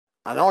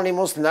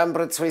Anonymous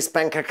numbered Swiss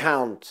bank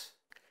account.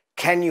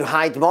 Can you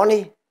hide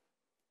money?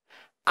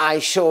 I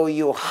show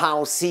you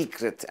how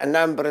secret a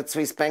numbered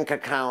Swiss bank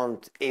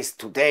account is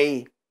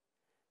today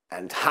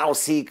and how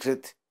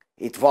secret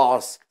it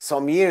was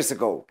some years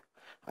ago.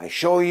 I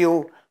show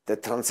you the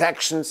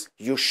transactions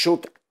you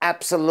should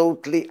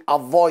absolutely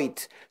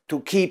avoid to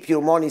keep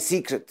your money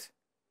secret.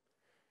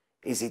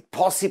 Is it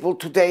possible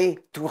today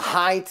to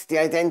hide the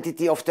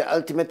identity of the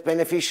ultimate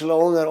beneficial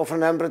owner of a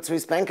numbered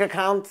Swiss bank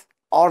account?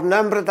 Are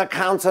numbered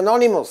accounts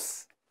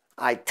anonymous?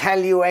 I tell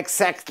you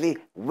exactly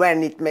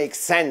when it makes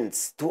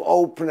sense to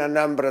open a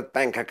numbered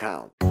bank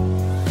account.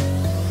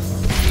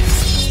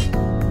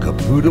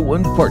 Caputo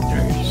and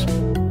Partners,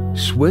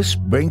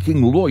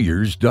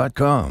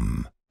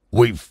 SwissBankingLawyers.com.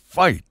 We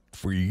fight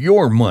for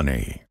your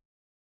money.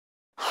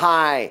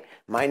 Hi,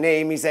 my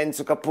name is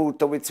Enzo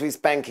Caputo with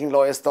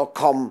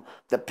SwissBankingLawyers.com,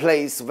 the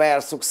place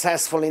where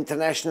successful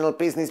international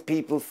business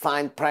people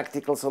find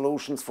practical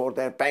solutions for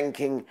their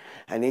banking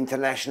and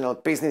international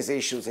business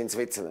issues in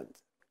Switzerland.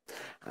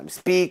 I'm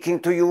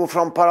speaking to you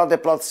from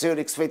Paradeplatz,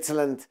 Zurich,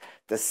 Switzerland,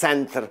 the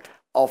center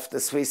of the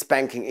Swiss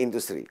banking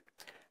industry.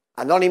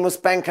 Anonymous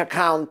bank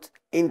account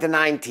in the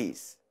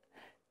 90s.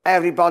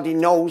 Everybody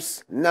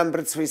knows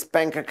numbered Swiss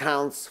bank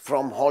accounts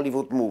from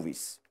Hollywood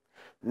movies.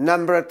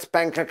 Numbered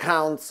bank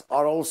accounts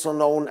are also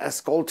known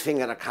as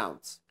Goldfinger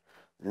accounts.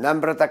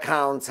 Numbered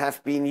accounts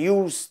have been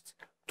used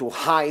to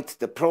hide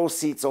the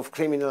proceeds of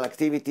criminal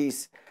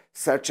activities,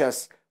 such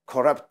as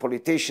corrupt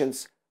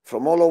politicians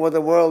from all over the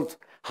world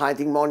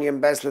hiding money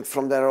embezzled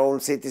from their own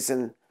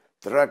citizen,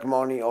 drug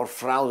money or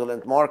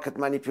fraudulent market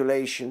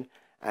manipulation,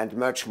 and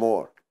much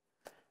more.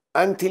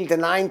 Until the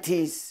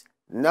 90s,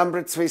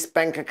 numbered Swiss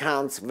bank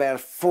accounts were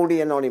fully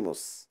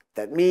anonymous.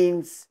 That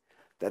means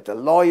that the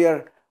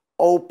lawyer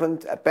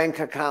opened a bank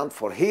account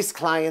for his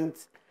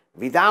client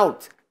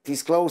without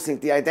disclosing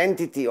the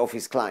identity of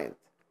his client,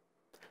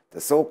 the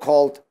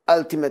so-called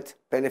ultimate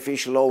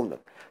beneficial owner.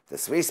 The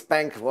Swiss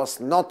bank was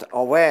not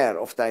aware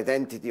of the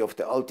identity of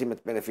the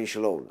ultimate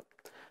beneficial owner.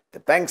 The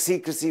bank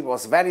secrecy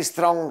was very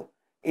strong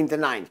in the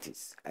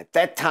 90s. At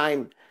that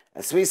time,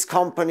 a Swiss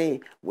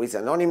company with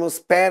anonymous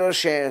bearer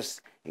shares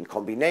in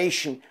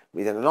combination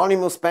with an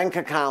anonymous bank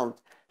account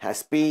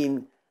has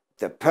been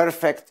the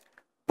perfect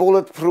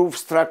bulletproof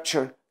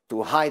structure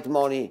to hide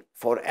money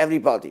for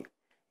everybody,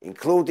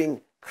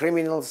 including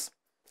criminals,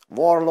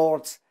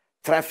 warlords,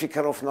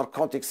 traffickers of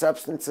narcotic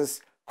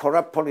substances,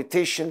 corrupt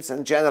politicians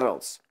and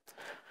generals.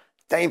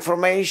 The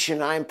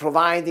information I'm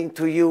providing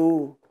to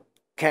you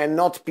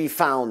cannot be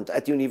found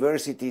at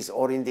universities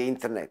or in the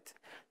internet.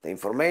 The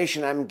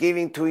information I'm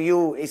giving to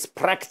you is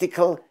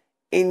practical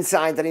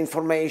insider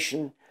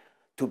information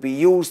to be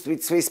used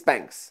with Swiss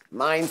banks.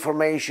 My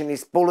information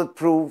is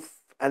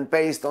bulletproof and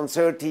based on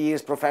 30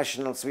 years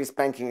professional Swiss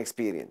banking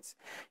experience.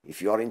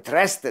 If you are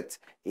interested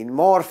in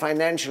more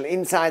financial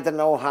insider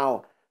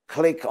know-how,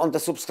 click on the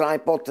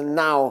subscribe button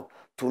now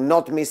to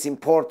not miss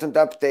important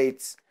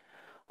updates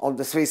on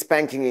the Swiss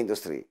banking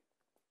industry.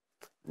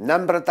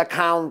 Numbered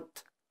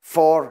account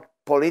for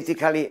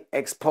politically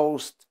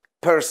exposed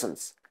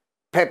persons,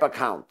 PEP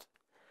account.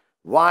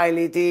 While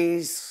it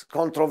is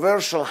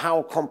controversial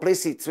how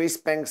complicit Swiss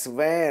banks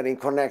were in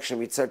connection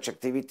with such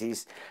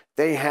activities,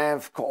 they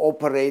have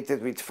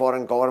cooperated with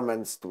foreign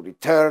governments to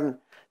return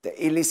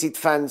the illicit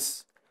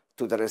funds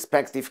to the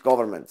respective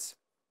governments.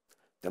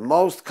 The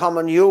most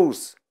common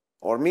use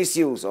or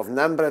misuse of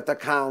numbered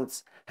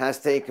accounts has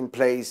taken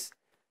place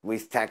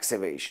with tax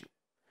evasion.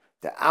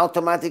 The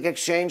automatic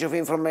exchange of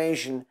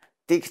information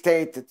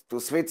dictated to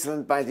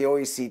Switzerland by the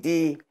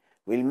OECD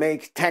will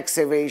make tax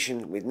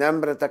evasion with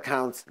numbered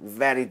accounts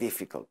very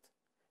difficult,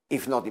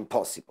 if not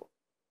impossible.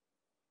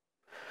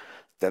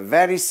 The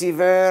very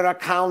severe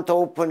account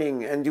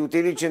opening and due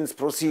diligence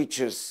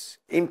procedures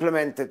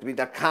implemented with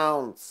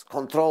accounts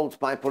controlled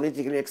by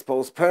politically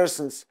exposed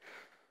persons,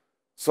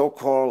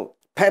 so-called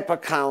PEP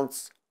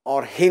accounts,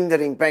 are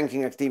hindering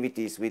banking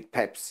activities with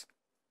PEPs.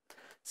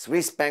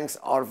 Swiss banks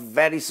are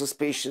very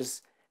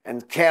suspicious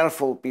and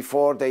careful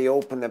before they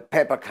open a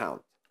PEP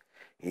account.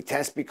 It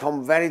has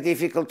become very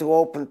difficult to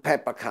open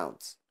PEP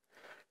accounts.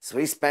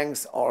 Swiss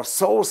banks are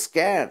so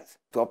scared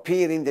to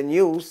appear in the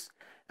news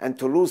and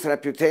to lose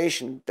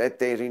reputation that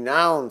they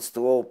renounce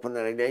to open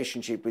a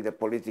relationship with a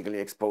politically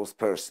exposed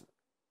person.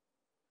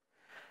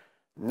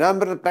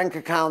 Numbered bank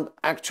account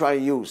actually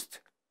used.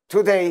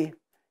 Today,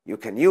 you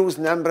can use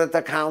numbered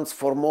accounts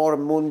for more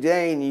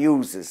mundane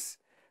uses,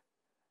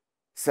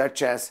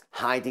 such as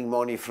hiding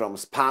money from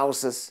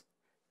spouses,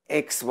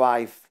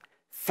 ex-wife,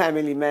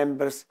 family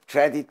members,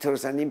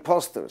 creditors and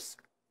impostors.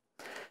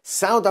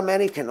 South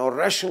American or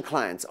Russian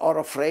clients are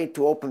afraid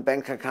to open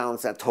bank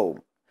accounts at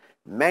home.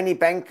 Many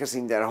bankers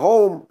in their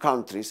home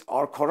countries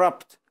are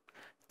corrupt.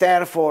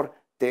 Therefore,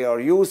 they are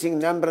using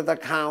numbered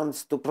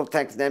accounts to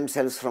protect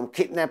themselves from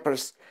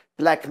kidnappers,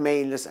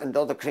 blackmailers and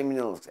other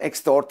criminals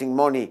extorting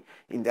money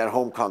in their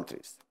home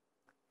countries.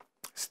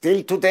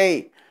 Still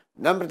today,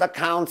 numbered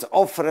accounts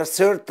offer a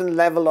certain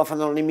level of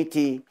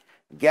anonymity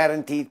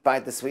guaranteed by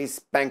the Swiss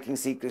banking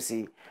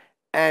secrecy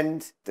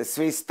and the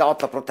Swiss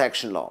data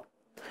protection law.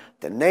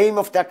 The name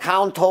of the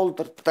account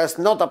holder does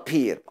not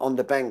appear on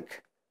the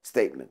bank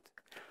statement.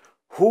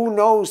 Who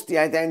knows the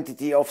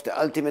identity of the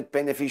ultimate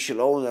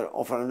beneficial owner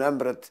of a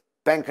numbered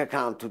bank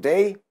account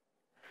today?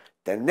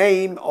 The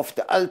name of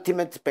the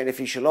ultimate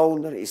beneficial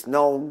owner is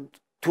known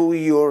to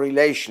your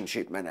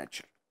relationship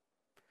manager.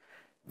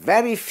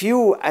 Very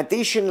few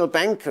additional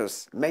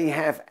bankers may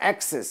have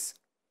access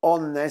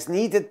on as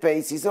needed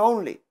basis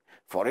only.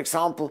 For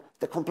example,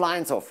 the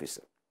compliance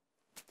officer.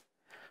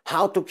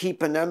 How to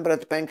keep a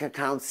numbered bank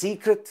account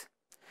secret?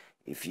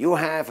 If you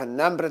have a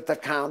numbered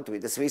account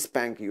with a Swiss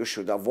bank, you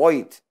should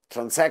avoid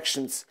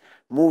transactions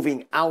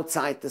moving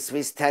outside the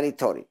Swiss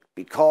territory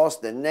because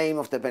the name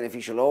of the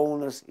beneficial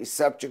owners is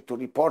subject to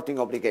reporting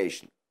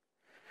obligation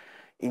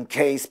in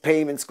case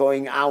payments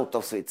going out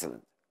of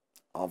Switzerland.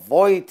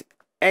 Avoid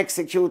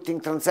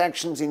executing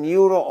transactions in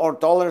euro or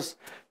dollars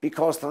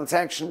because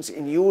transactions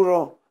in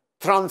euro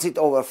transit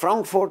over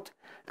Frankfurt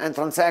and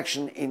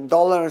transaction in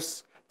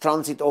dollars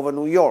transit over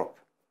New York.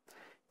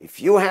 If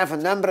you have a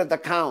numbered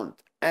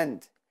account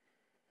and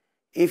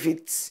if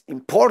it's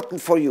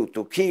important for you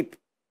to keep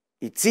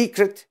it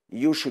secret,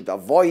 you should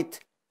avoid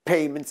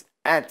payments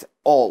at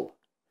all.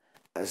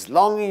 As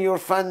long as your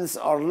funds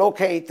are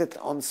located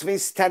on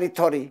Swiss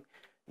territory,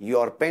 you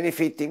are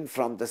benefiting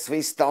from the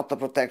Swiss data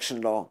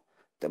protection law,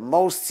 the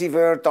most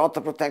severe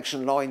data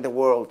protection law in the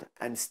world,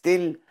 and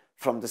still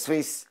from the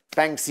Swiss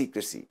bank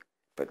secrecy,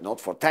 but not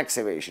for tax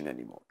evasion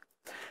anymore.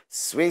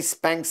 Swiss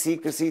bank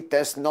secrecy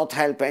does not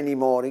help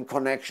anymore in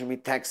connection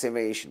with tax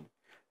evasion,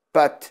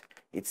 but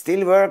it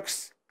still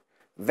works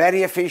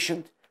very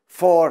efficient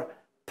for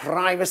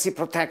privacy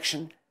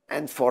protection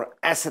and for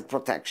asset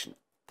protection.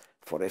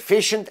 For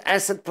efficient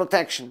asset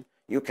protection,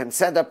 you can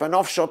set up an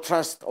offshore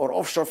trust or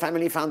offshore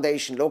family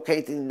foundation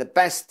located in the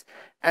best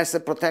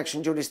asset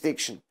protection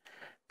jurisdiction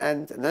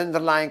and an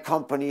underlying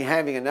company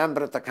having a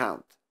numbered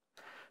account.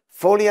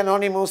 Fully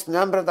anonymous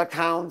numbered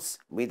accounts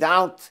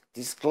without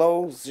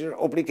disclosure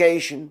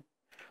obligation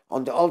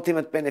on the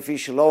ultimate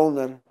beneficial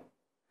owner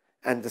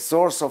and the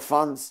source of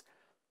funds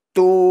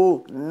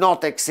do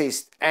not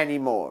exist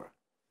anymore.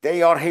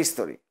 They are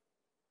history.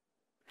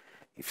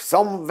 If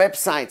some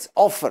websites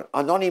offer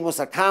anonymous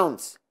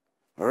accounts,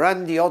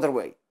 run the other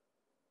way.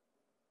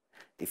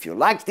 If you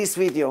like this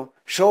video,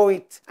 show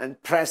it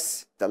and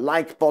press the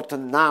like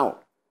button now.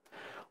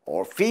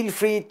 Or feel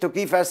free to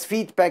give us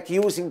feedback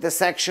using the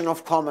section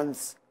of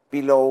comments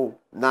below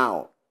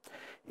now.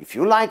 If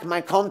you like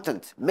my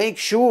content, make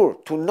sure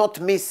to not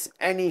miss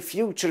any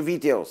future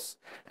videos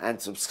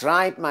and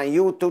subscribe my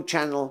YouTube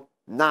channel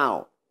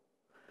now.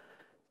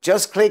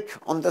 Just click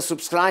on the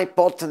subscribe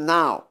button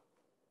now.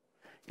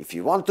 If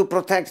you want to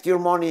protect your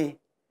money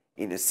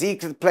in a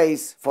secret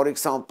place, for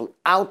example,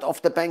 out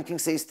of the banking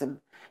system,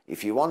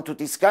 if you want to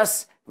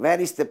discuss where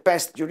is the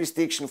best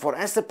jurisdiction for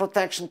asset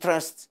protection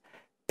trusts,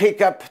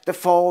 pick up the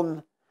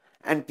phone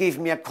and give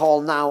me a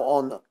call now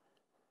on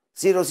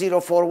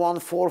 0041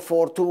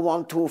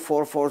 44212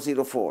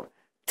 4404.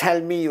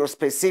 Tell me your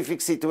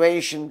specific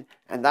situation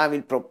and I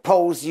will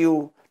propose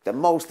you the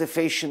most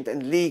efficient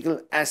and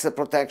legal asset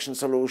protection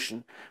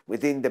solution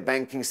within the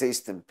banking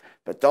system,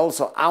 but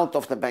also out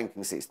of the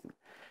banking system.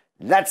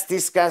 Let's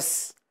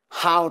discuss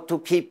how to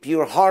keep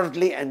your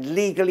hardly and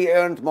legally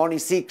earned money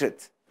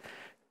secret.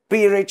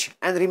 Be rich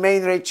and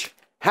remain rich.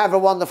 Have a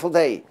wonderful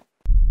day.